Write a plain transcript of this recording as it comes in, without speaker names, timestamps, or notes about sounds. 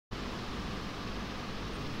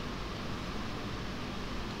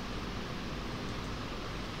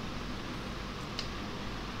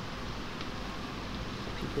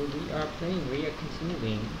So we are playing, we are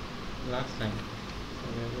continuing last time. So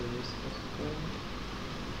where were we supposed to go?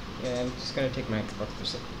 Yeah, I'm just gonna take my Xbox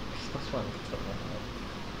 360. Xbox One controller out.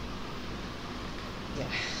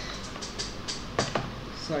 Yeah.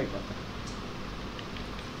 Sorry about that.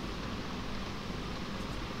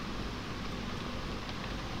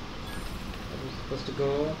 Where are we supposed to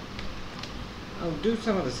go? I'll do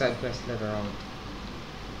some of the side quests later on.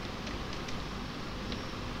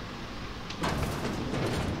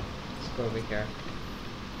 Let's go over here.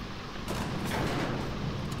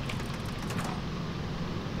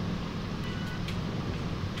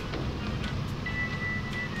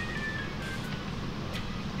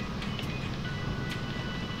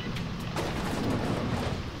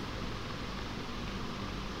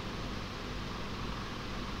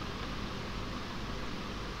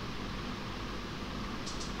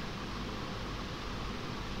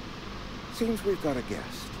 Seems we've got a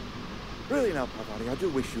guest. Really now, Parvati, I do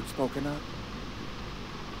wish you'd spoken up.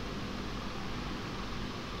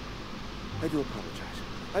 I do apologize.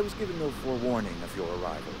 I was given no forewarning of your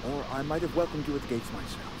arrival, or I might have welcomed you at the gates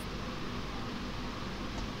myself.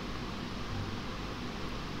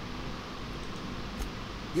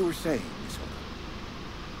 You were saying, Miss Oda.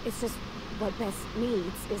 It's just what Bess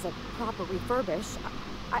needs is a proper refurbish.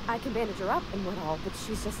 I can bandage her up and what all, but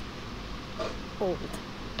she's just old.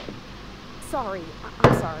 Sorry,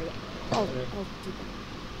 I'm sorry. I'll do that.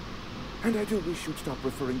 And I do wish you'd stop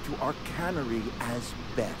referring to our cannery as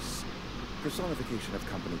Bess. Personification of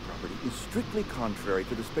company property is strictly contrary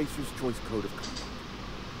to the Spacer's Choice Code of Conduct.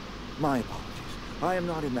 My apologies. I am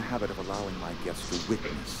not in the habit of allowing my guests to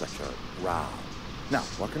witness such a row. Now,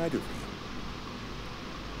 what can I do for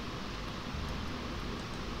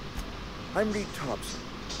you? I'm Reed Thompson,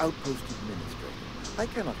 Outpost Administrator. I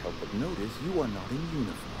cannot help but notice you are not in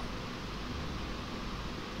uniform.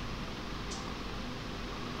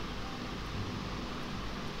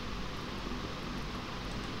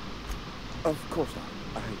 Of course not.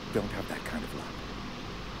 I don't have that kind of luck.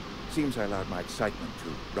 Seems I allowed my excitement to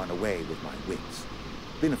run away with my wits.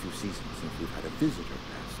 Been a few seasons since we've had a visitor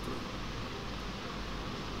pass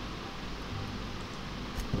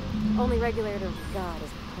through. Only regulator we've got is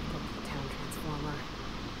hooked up to the town transformer.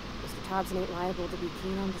 Mr. Thompson ain't liable to be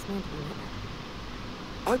keen on dismantling it.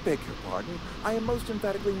 I beg your pardon. I am most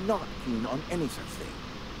emphatically not keen on any such thing.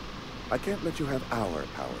 I can't let you have our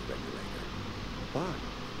power regulator. But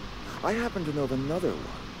I happen to know of another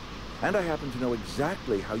one. And I happen to know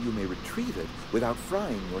exactly how you may retrieve it without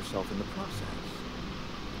frying yourself in the process.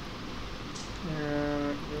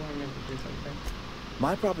 You want me to do something?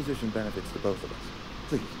 My proposition benefits the both of us.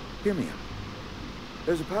 Please, hear me out.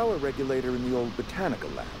 There's a power regulator in the old botanical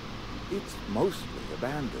lab. It's mostly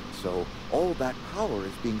abandoned, so all that power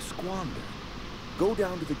is being squandered. Go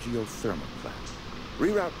down to the geothermal plant.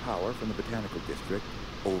 Reroute power from the botanical district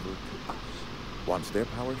over to us. Once their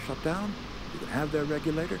power's shut down, you can have their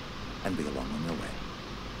regulator and be along on your way.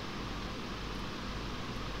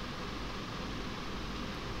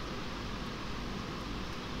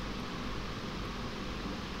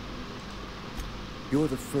 You're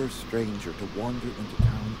the first stranger to wander into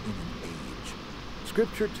town in an age.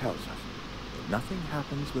 Scripture tells us that nothing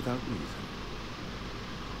happens without reason.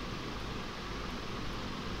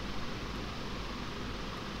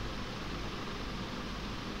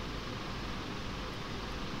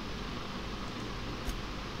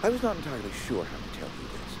 I was not entirely sure how to tell you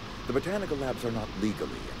this. The botanical labs are not legally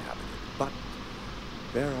inhabited, but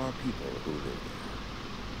there are people who live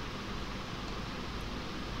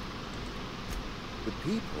there. The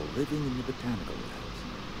people living in the botanical labs,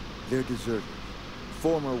 they're deserters,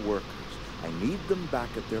 former workers. I need them back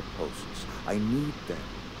at their posts. I need them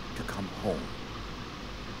to come home.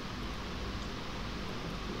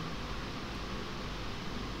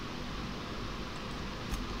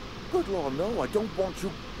 Good Lord, no, I don't want you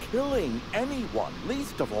killing anyone,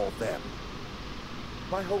 least of all them.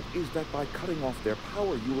 My hope is that by cutting off their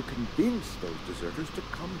power, you will convince those deserters to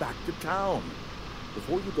come back to town.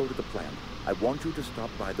 Before you go to the plant, I want you to stop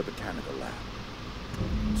by the botanical lab.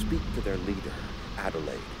 Speak to their leader,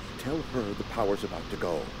 Adelaide. Tell her the power's about to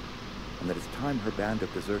go, and that it's time her band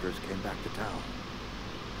of deserters came back to town.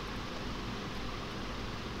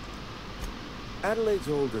 Adelaide's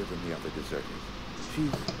older than the other deserters.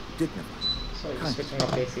 She's dignified. So you're switching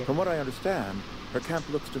off AC. From what I understand, her camp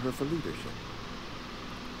looks to her for leadership.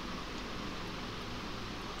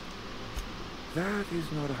 That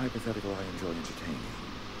is not a hypothetical I enjoy entertaining.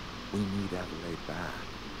 We need Adelaide back.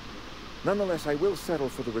 Nonetheless, I will settle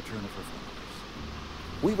for the return of her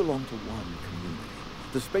followers. We belong to one community,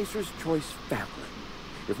 the Spacer's Choice family.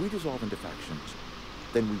 If we dissolve into factions,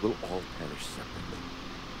 then we will all perish separately.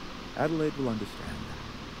 Adelaide will understand.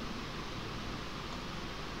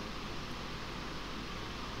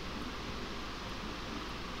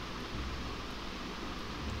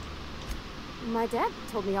 My dad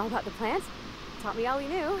told me all about the plants. Taught me all he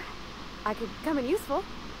knew. I could come in useful.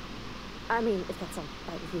 I mean, if that's all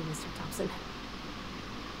right with you, Mr. Thompson.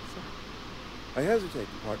 So. I hesitate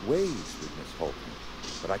to part ways with Miss Holcomb,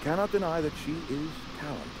 but I cannot deny that she is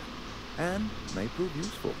talented, and may prove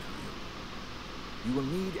useful to you. You will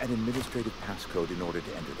need an administrative passcode in order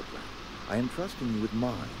to enter the plant. I am trusting you with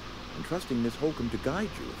mine, and trusting Miss Holcomb to guide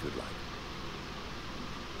you if you'd like.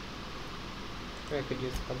 I could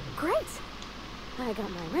use something. Great! I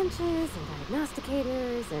got my wrenches and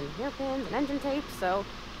diagnosticators and hairpins and engine tape, so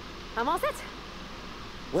I'm all set.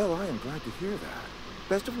 Well, I am glad to hear that.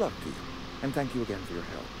 Best of luck to you, and thank you again for your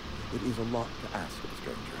help. It is a lot to ask of a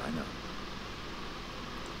stranger, I know.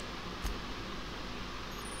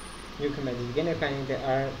 New companions. Begin your planning. There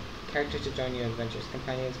are characters to join your adventures.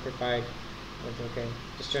 Companions provide... That's okay.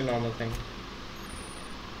 Just your normal thing.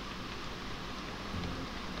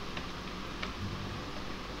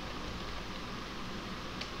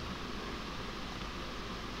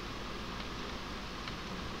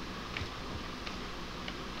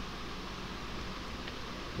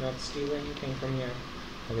 Not steal anything from here.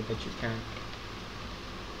 I bet you can.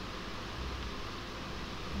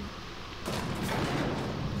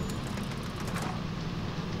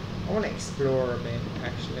 I want to explore a bit,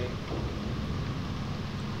 actually.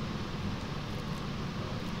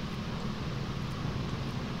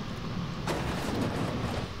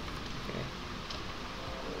 Okay.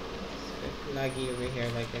 It's a bit laggy over here,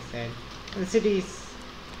 like I said. And the city's...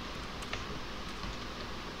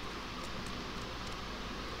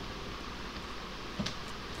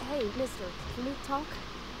 Hey, mister, can we talk?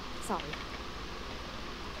 Sorry.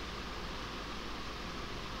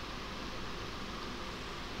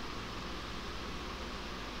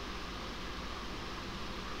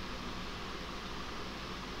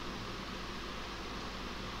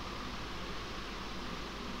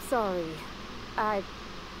 Sorry.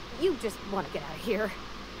 You just want to get out of here.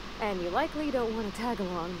 And you likely don't want to tag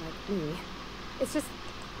along like me. It's just...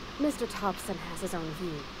 Mr. Thompson has his own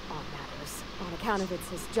view on matters, on account of it's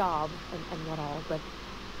his job and what all, but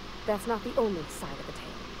that's not the only side of the tale.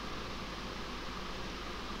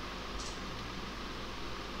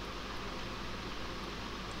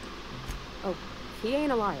 Oh, he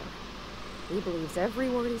ain't a liar. He believes every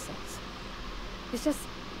word he says. It's just,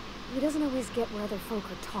 he doesn't always get where other folk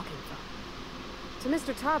are talking from. To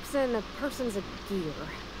Mr. Thompson, a person's a gear.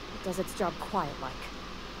 It does its job quiet-like.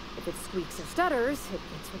 If it squeaks or stutters, it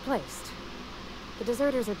gets replaced. The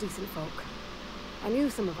deserters are decent folk. I knew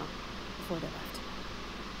some of them before they left.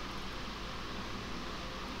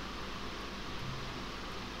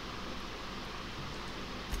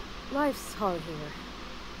 Life's hard here,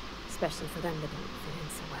 especially for them that don't fit in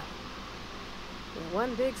so well. We're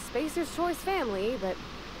one big Spacer's Choice family, but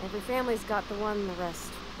every family's got the one the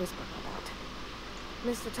rest whisper about.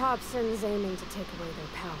 Mr. Thompson's aiming to take away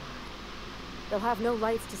their power. They'll have no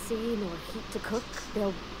lights to see, nor heat to cook.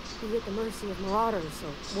 They'll be at the mercy of marauders,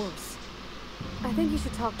 or worse. I think you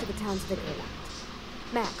should talk to the town's vicar about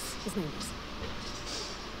it. Max, his name is.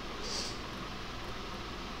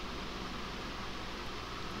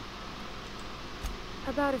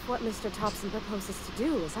 About if what Mr. Thompson proposes to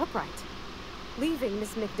do is upright. Leaving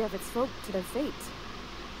Miss McDevitt's folk to their fate.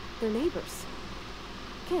 Their neighbors.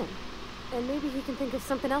 Kin. And maybe he can think of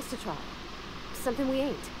something else to try. Something we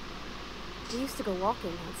ain't. We used to go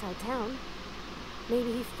walking outside town.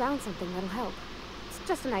 Maybe he found something that'll help. It's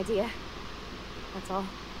just an idea. That's all.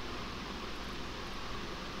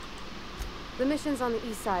 The mission's on the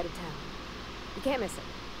east side of town. You can't miss it.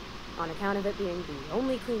 On account of it being the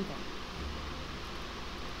only clean thing.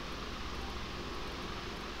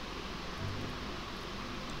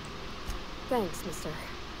 Thanks, mister.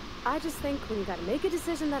 I just think when you gotta make a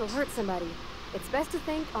decision that'll hurt somebody, it's best to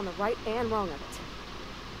think on the right and wrong of it.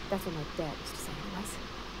 That's what my dad used to say anyways.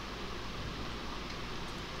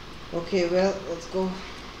 Okay, well, let's go.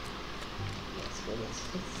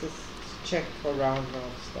 Let's just check around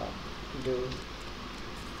of stuff to do.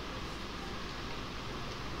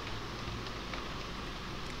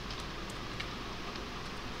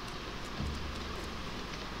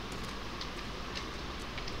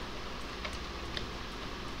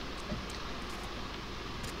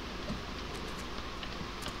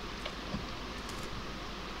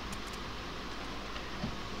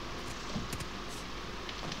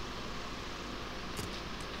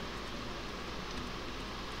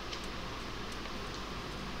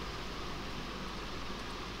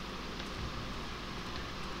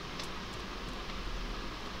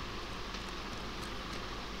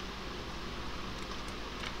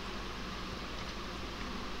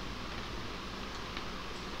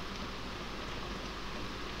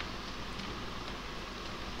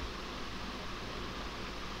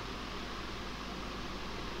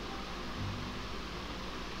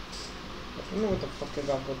 don't know what the fuck is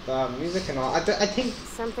up with the music and all. I think...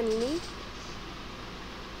 Something you need?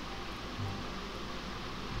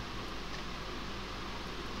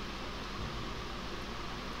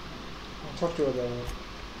 I'll talk to her later.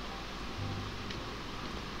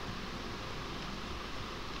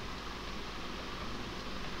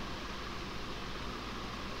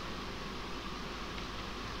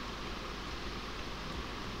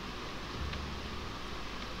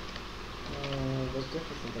 There's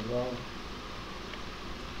definitely something wrong.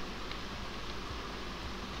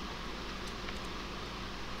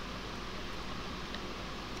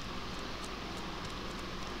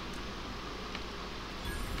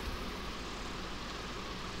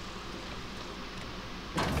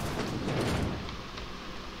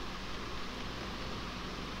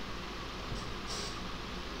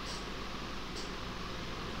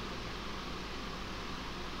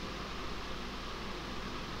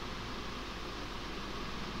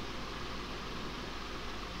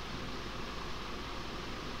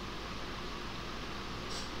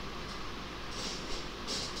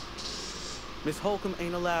 Miss Holcomb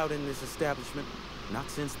ain't allowed in this establishment. Not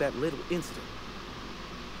since that little incident.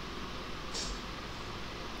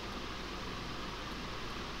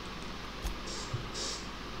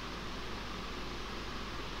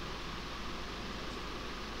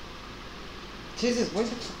 Jesus, why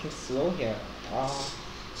is it fucking slow here?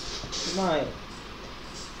 My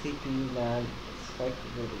CPU, man. It's like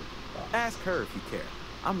really fast. Ask her if you care.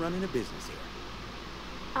 I'm running a business here.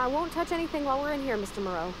 I won't touch anything while we're in here, Mr.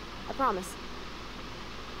 Moreau. I promise.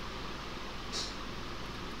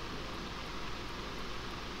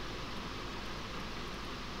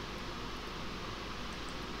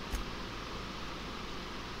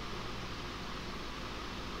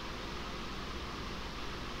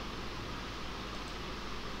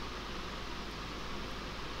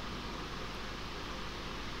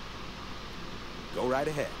 Go right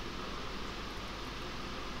ahead.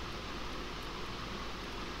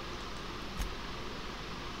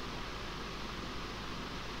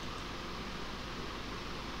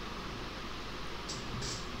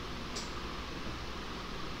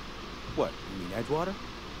 What, you mean Edgewater?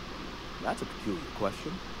 That's a peculiar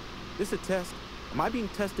question. This a test? Am I being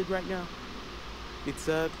tested right now? It's,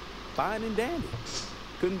 fine and dandy.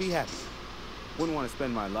 Couldn't be happier. Wouldn't want to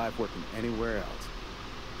spend my life working anywhere else.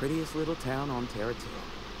 Prettiest little town on Terra Till.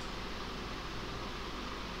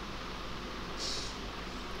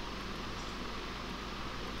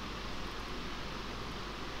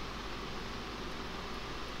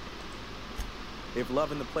 If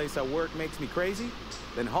loving the place I work makes me crazy,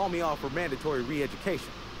 then haul me off for mandatory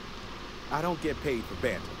re-education. I don't get paid for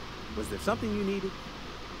banter. Was there something you needed?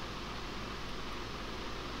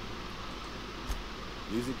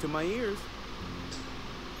 Music to my ears.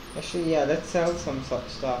 Actually, yeah, let's sell some such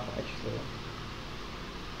stuff, actually.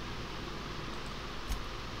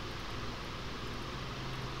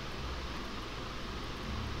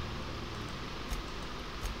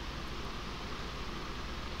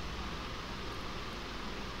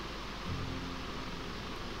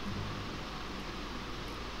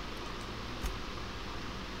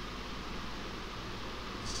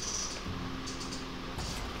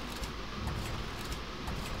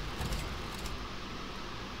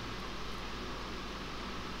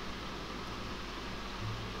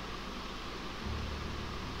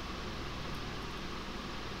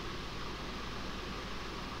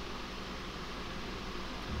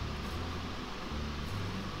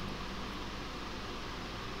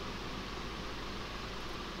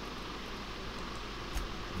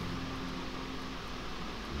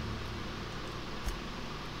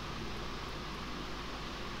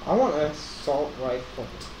 I want an assault rifle.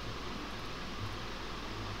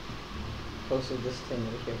 Close to this thing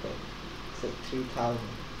right here, but it's at 3,000.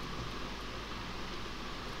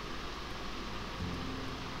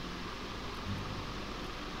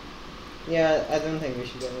 Yeah, I don't think we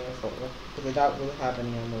should get an assault rifle, because I doubt we'll have any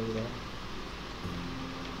ammo either.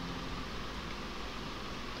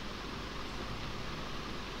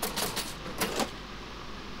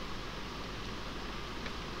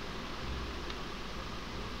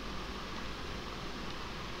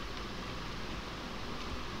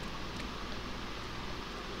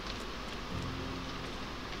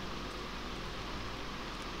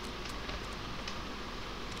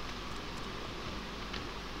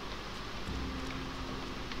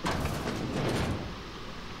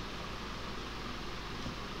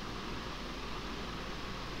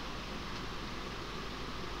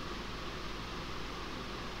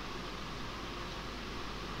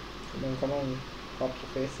 Then come on, pop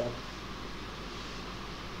your face up.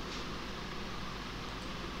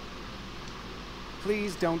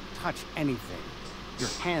 Please don't touch anything. Your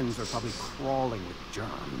hands are probably crawling with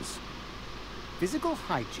germs. Physical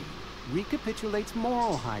hygiene recapitulates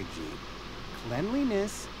moral hygiene.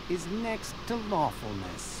 Cleanliness is next to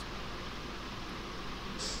lawfulness.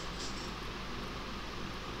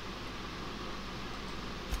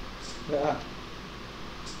 Yeah.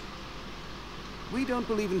 We don't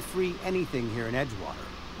believe in free anything here in Edgewater.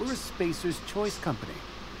 We're a Spacer's Choice company.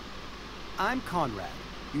 I'm Conrad.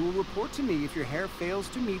 You will report to me if your hair fails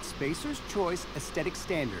to meet Spacer's Choice aesthetic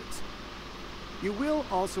standards. You will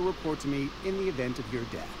also report to me in the event of your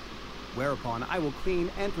death, whereupon I will clean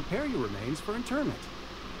and prepare your remains for interment.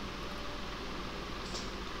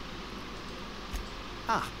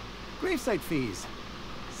 Ah, gravesite fees.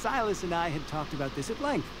 Silas and I had talked about this at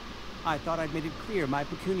length. I thought I'd made it clear my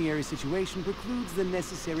pecuniary situation precludes the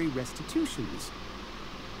necessary restitutions.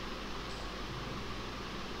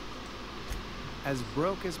 As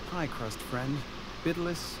broke as pie crust, friend.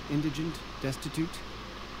 Bidless, indigent, destitute.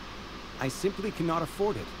 I simply cannot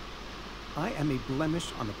afford it. I am a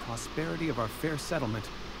blemish on the prosperity of our fair settlement.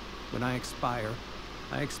 When I expire,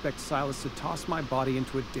 I expect Silas to toss my body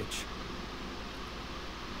into a ditch.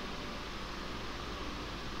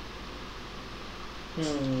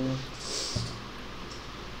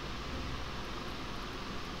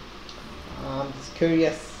 I'm just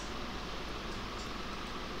curious.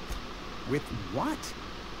 With what?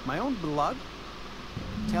 My own blood?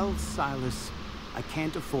 Tell Silas I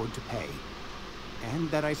can't afford to pay. And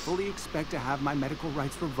that I fully expect to have my medical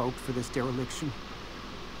rights revoked for this dereliction.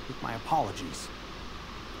 With my apologies.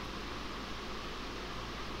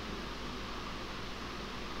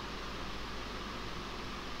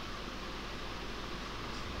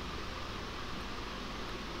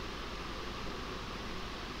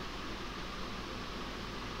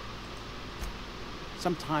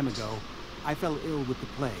 Some time ago, I fell ill with the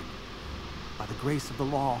plague. By the grace of the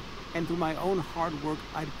law, and through my own hard work,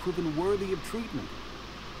 I'd proven worthy of treatment.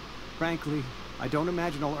 Frankly, I don't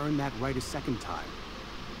imagine I'll earn that right a second time.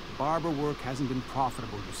 Barber work hasn't been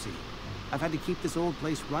profitable, you see. I've had to keep this old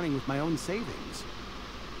place running with my own savings.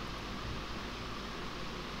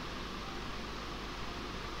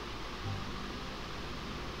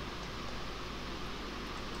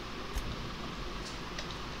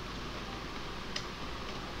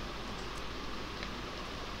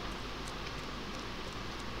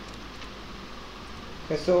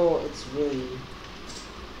 Okay, so it's really...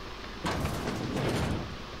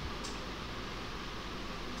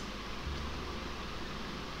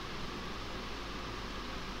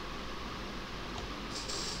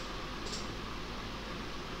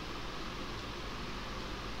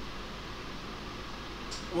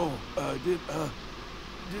 Whoa, did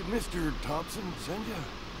Mr. Thompson send you?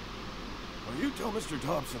 Well, you tell Mr.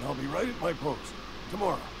 Thompson I'll be right at my post.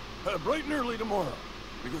 Tomorrow. Bright and early tomorrow.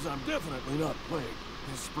 Because I'm definitely not plagued.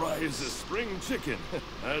 As spry as a spring chicken.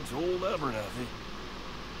 That's old Abernathy.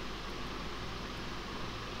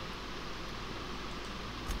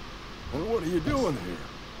 And what are you doing here?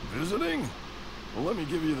 Visiting? Well, let me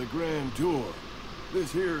give you the grand tour.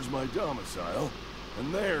 This here's my domicile,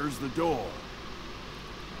 and there's the door.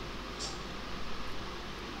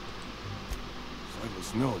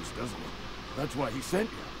 Silas knows, doesn't he? That's why he sent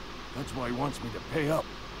you. That's why he wants me to pay up.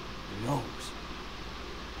 He knows.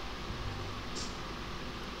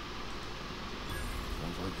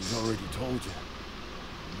 Sounds like he's already told you.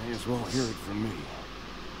 You may as well hear it from me.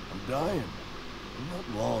 I'm dying. I'm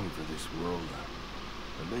not long for this world.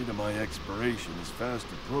 The date of my expiration is fast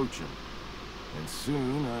approaching. And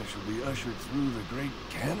soon I shall be ushered through the great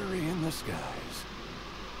cannery in the skies.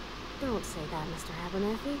 Don't say that, Mr.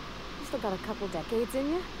 Abernathy. You still got a couple decades in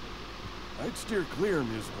you. I'd steer clear,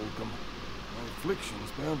 Ms. Holcomb. My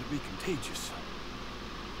affliction's bound to be contagious.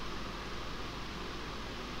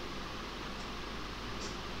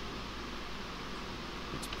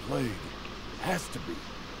 It's plague. It has to be.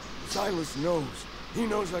 Silas knows. He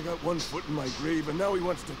knows I got one foot in my grave, and now he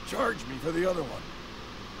wants to charge me for the other one.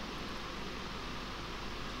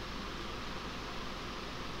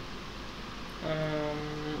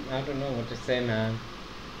 I don't know what to say, man.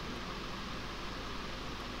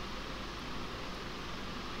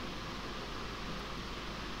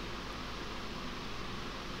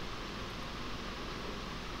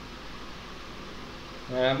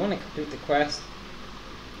 I want to complete the quest.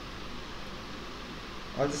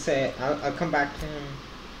 I'll just say I'll come back to him.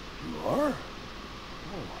 You are?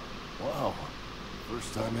 Oh, wow.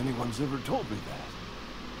 First time anyone's ever told me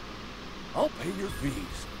that. I'll pay your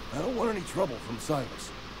fees. I don't want any trouble from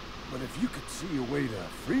Silas. But if you could see a way to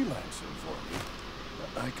freelance him for me,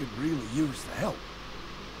 I could really use the help.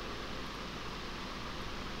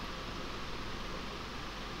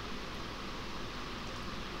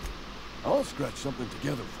 I'll scratch something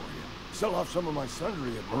together for you. Sell off some of my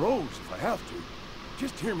sundry at Moreau's if I have to.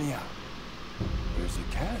 Just hear me out. There's a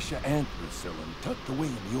cache of anthracillin tucked away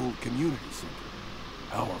in the old community center.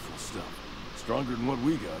 Powerful stuff. Stronger than what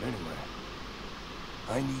we got, anyway.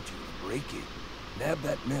 I need you to break it, nab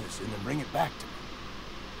that medicine, and bring it back to me.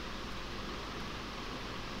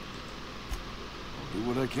 I'll do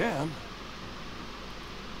what I can.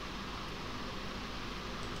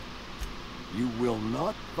 You will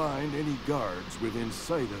not find any guards within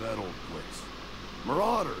sight of that old place.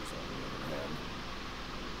 Marauders, on the other hand.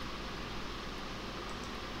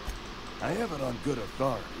 I have it on good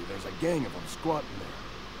authority. There's a gang of them squatting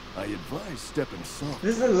there. I advise stepping soft.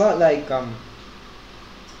 This is a lot like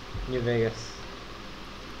New Vegas.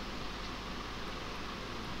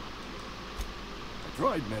 I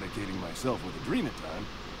tried medicating myself with Adrenatine.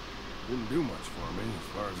 Didn't do much for me, as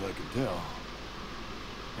far as I could tell.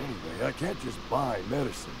 Anyway, I can't just buy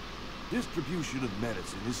medicine. Distribution of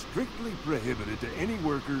medicine is strictly prohibited to any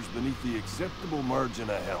workers beneath the acceptable margin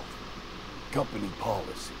of health. Company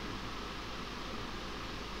policy.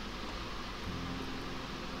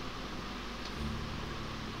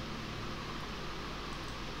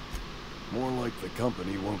 More like the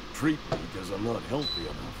company won't treat me because I'm not healthy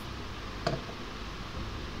enough.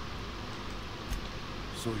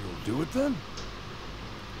 So you'll do it then?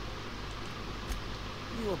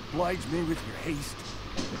 You oblige me with your haste.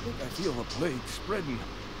 I think I feel the plague spreading.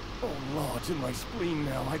 Oh, Lord, it's in my spleen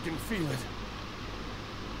now. I can feel it.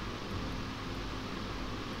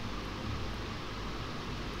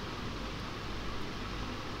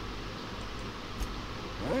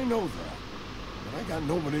 I know that, but I got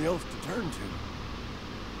nobody else to turn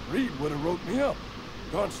to. Reed would have wrote me up.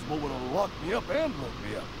 Constable would have locked me up and wrote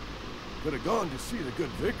me up. Could have gone to see the good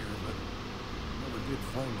vicar, but never did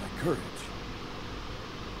find my courage.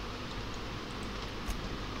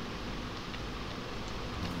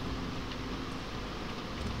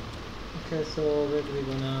 Okay, so where do we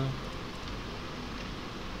go now?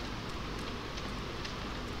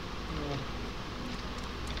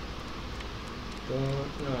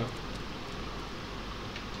 No.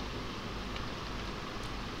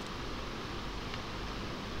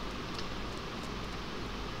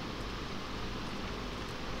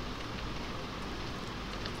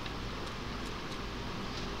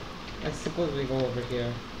 I suppose we go over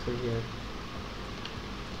here, to here,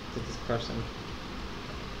 to this person.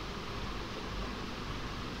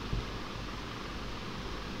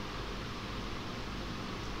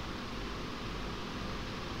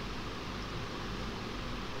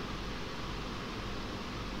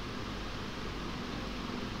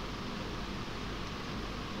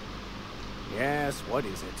 Yes, what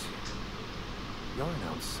is it? You're an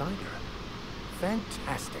outsider.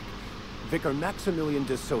 Fantastic. Vicar Maximilian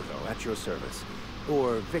de Soto at your service.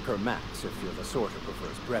 Or Vicar Max, if you're the sort who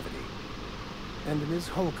prefers brevity. And Ms.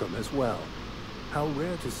 Holcomb as well. How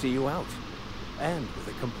rare to see you out. And with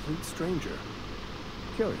a complete stranger.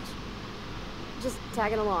 Curious. Just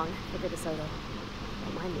tagging along, Vicar de Soto.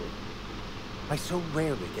 Don't mind me. I so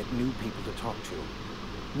rarely get new people to talk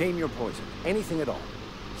to. Name your poison. Anything at all.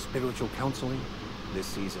 Spiritual counseling, this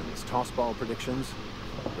season's tossball predictions,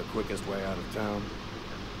 the quickest way out of town.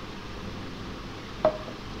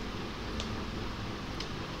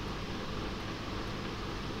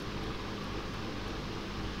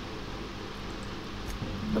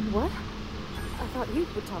 But what? I thought you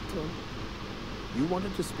would talk to him. You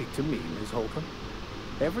wanted to speak to me, Ms. Holcomb?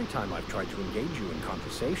 Every time I've tried to engage you in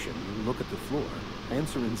conversation, you look at the floor,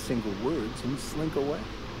 answer in single words, and slink away.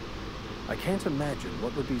 I can't imagine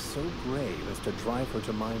what would be so brave as to drive her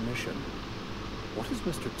to my mission. What has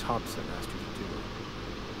Mr. Thompson asked you to do?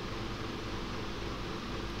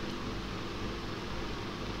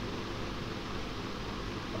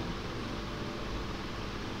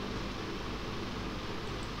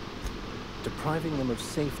 Depriving them of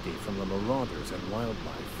safety from the marauders and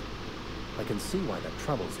wildlife. I can see why that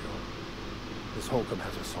troubles you. Miss Holcomb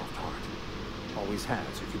has a soft heart. Always has,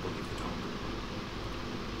 if you believe the talk.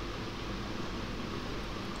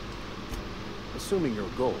 Assuming your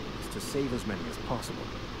goal is to save as many as possible,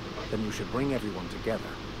 then you should bring everyone together.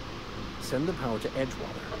 Send the power to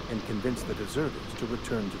Edgewater and convince the deserters to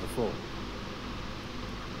return to the fold.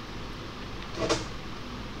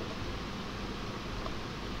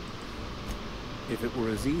 If it were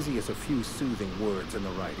as easy as a few soothing words in the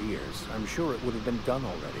right ears, I'm sure it would have been done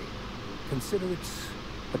already. Consider it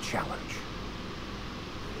a challenge.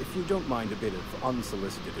 If you don't mind a bit of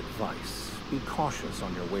unsolicited advice, be cautious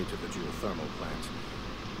on your way to the geothermal plant.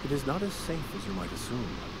 It is not as safe as you might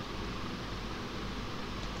assume.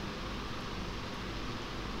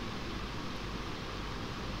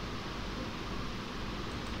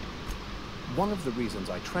 One of the reasons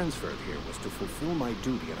I transferred here was to fulfill my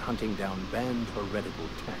duty in hunting down banned heretical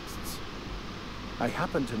texts. I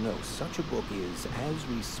happen to know such a book is, as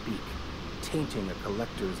we speak, tainting a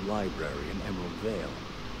collector's library in Emerald Vale.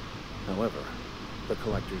 However, the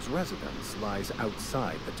collector's residence lies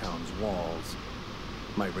outside the town's walls.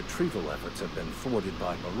 My retrieval efforts have been thwarted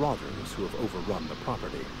by marauders who have overrun the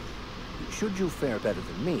property. Should you fare better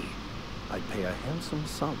than me, I'd pay a handsome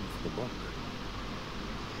sum for the book.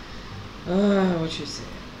 What you say?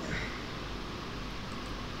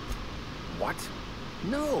 What?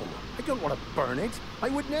 No, I don't want to burn it. I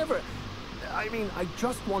would never. I mean, I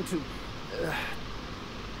just want to...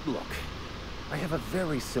 Look, I have a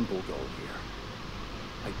very simple goal here.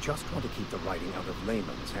 I just want to keep the writing out of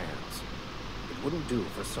layman's hands. It wouldn't do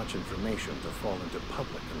for such information to fall into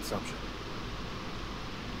public consumption.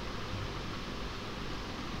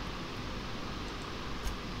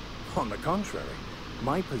 On the contrary,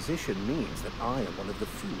 my position means that I am one of the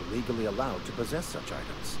few legally allowed to possess such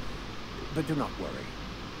items. But do not worry.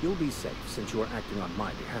 You'll be safe since you are acting on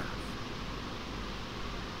my behalf.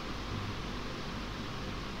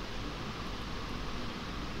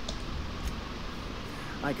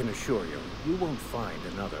 I can assure you, you won't find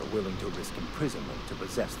another willing to risk imprisonment to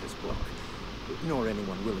possess this book, nor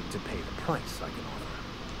anyone willing to pay the price I can offer.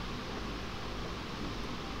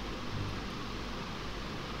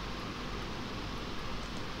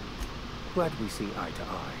 Glad we see eye to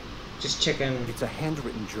eye. Just checking. It's a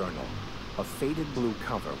handwritten journal, a faded blue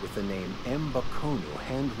cover with the name M. Bakonu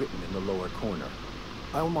handwritten in the lower corner.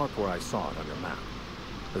 I'll mark where I saw it on your map.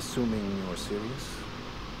 Assuming you're serious?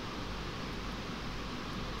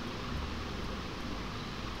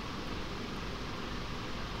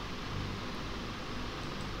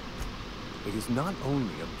 It is not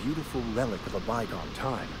only a beautiful relic of a bygone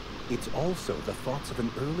time, it's also the thoughts of an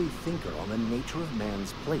early thinker on the nature of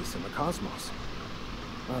man's place in the cosmos.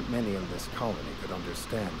 Not many in this colony could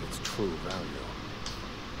understand its true value,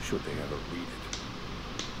 should they ever read it.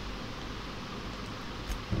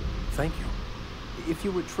 Thank you. If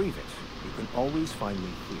you retrieve it, you can always find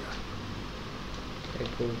me here. Okay,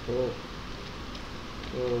 cool, cool.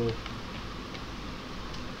 Cool.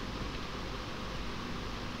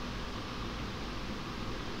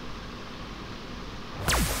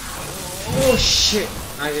 Oh shit!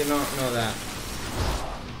 I did not know that.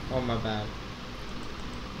 Oh, my bad.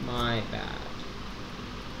 My bad.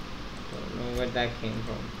 Don't know where that came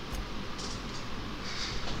from.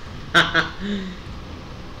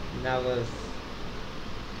 That was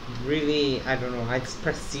really, I don't know, I just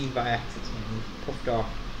pressed C by accident and puffed off.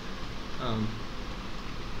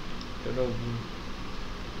 Don't know.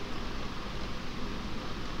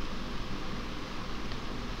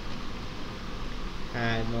 I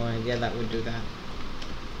had no idea that would do that.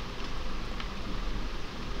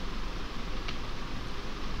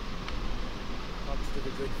 Comes to the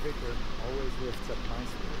good vicar, always lifts up my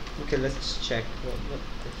spirit. Okay, let's just check what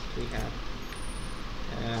do we have.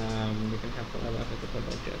 You can have whatever the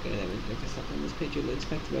product. Okay, then we look this up on this page. You'll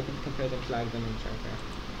inspect the weapons, compare them, flag them, and check.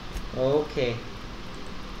 Okay.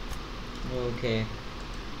 Okay.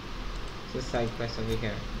 It's a side quest over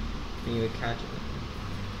here. You need to catch it.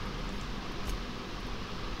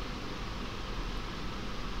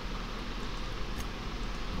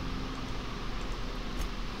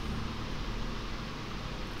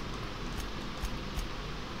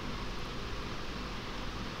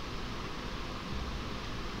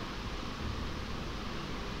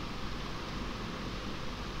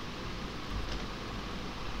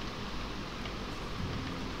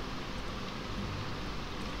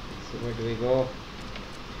 Where do we go?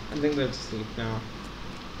 I think we'll just leave now.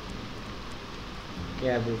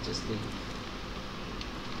 Yeah, we'll just leave.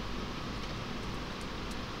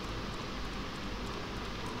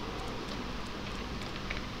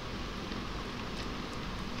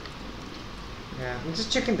 Yeah, I'm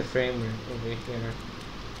just checking the frame rate over here.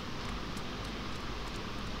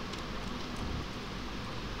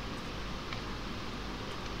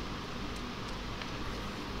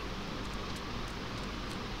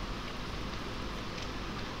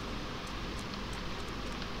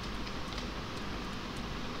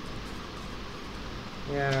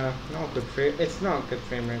 Yeah, not good frame. It's not good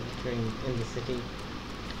frame rate between in the city.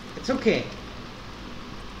 It's okay.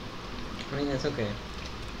 I mean, it's okay.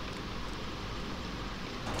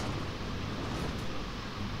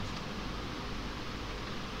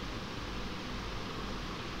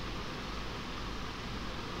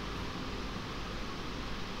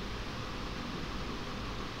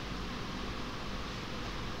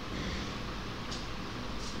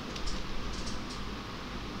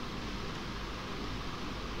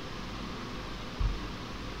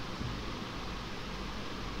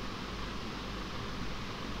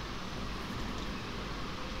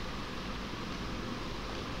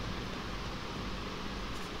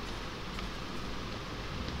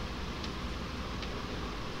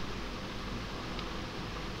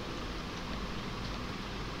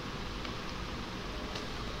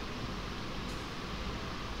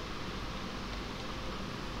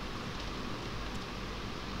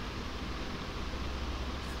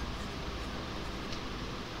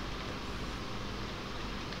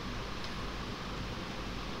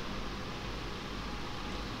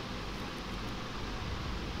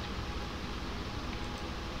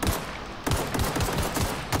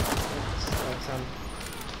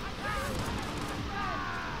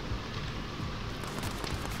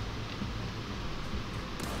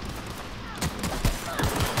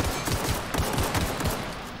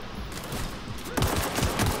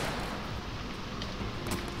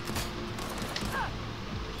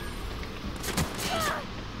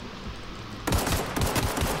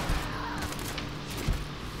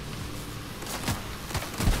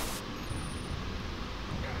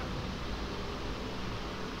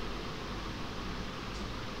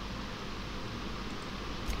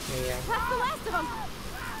 Yeah. That's the last of them.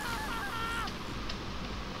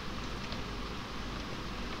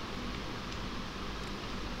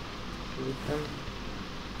 Shoot them.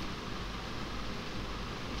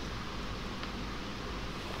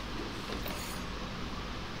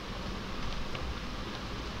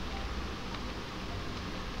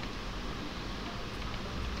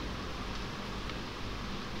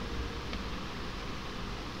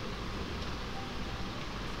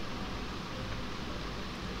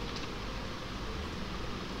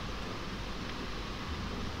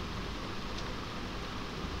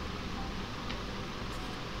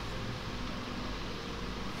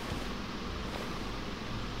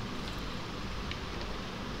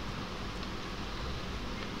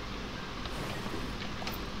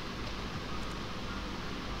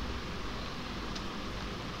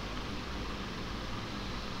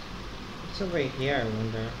 What's over here, I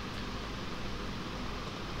wonder?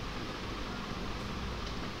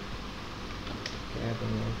 Okay, I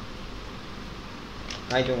don't know.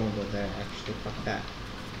 I don't want to go there, actually. Fuck that.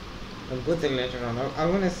 I'll go there later on. I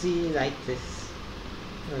want to see, like, this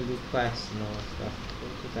new quest and all that stuff.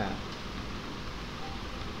 Go to that.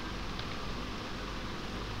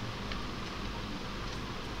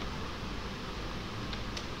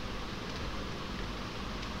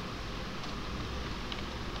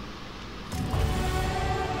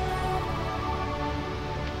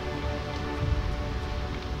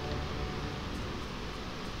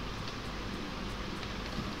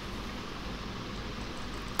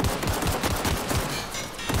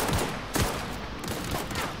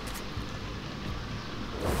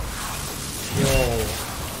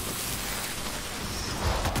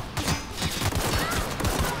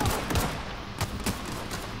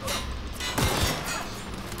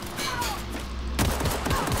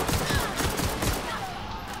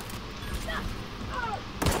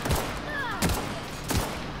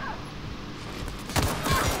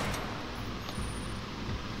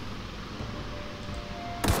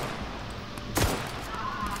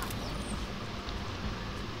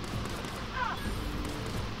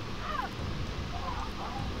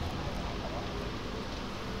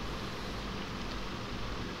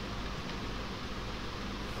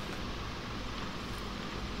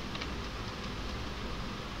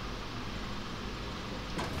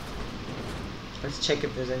 Let's check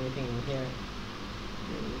if there's anything in here.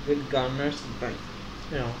 Good gunners, but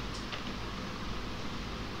you know.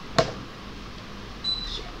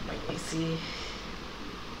 Shit, let me see.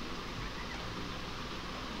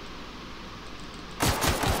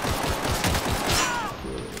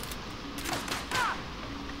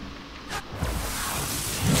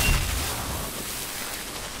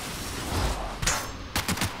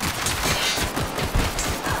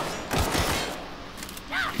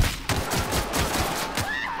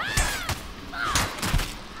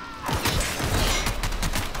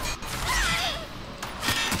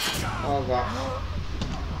 Oh gosh.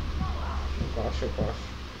 Oh gosh, oh gosh.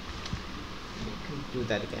 We can do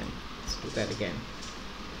that again. Let's do that again.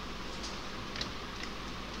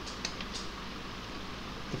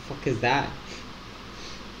 What the fuck is that?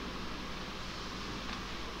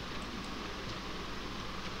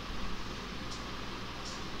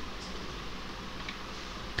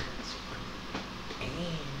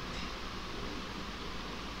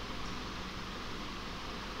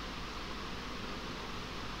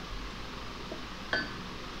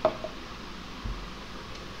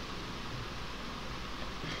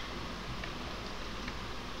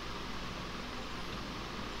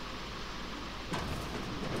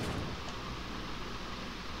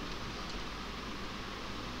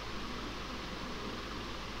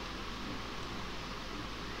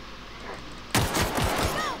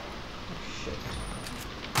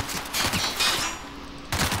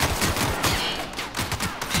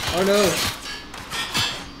 Oh no!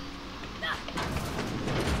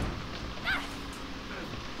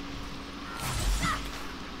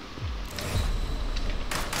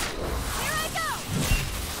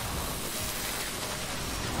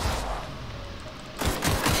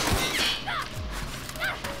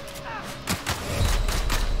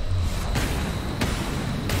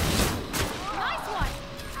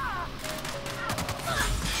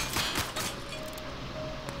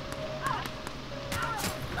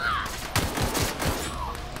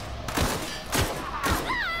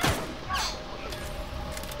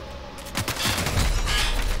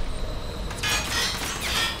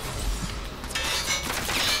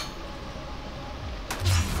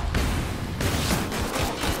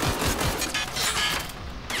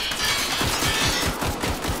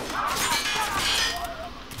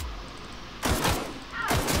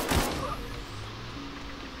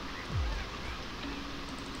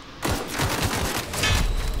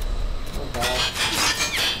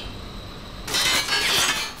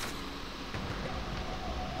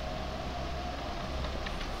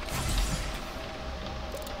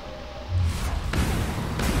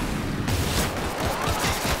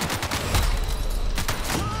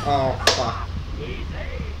 Oh fuck.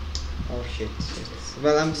 Oh shit.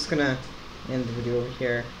 Well, I'm just gonna end the video over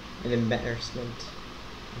here. An embarrassment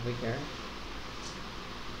over here.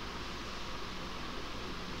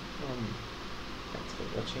 Thanks for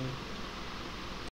watching.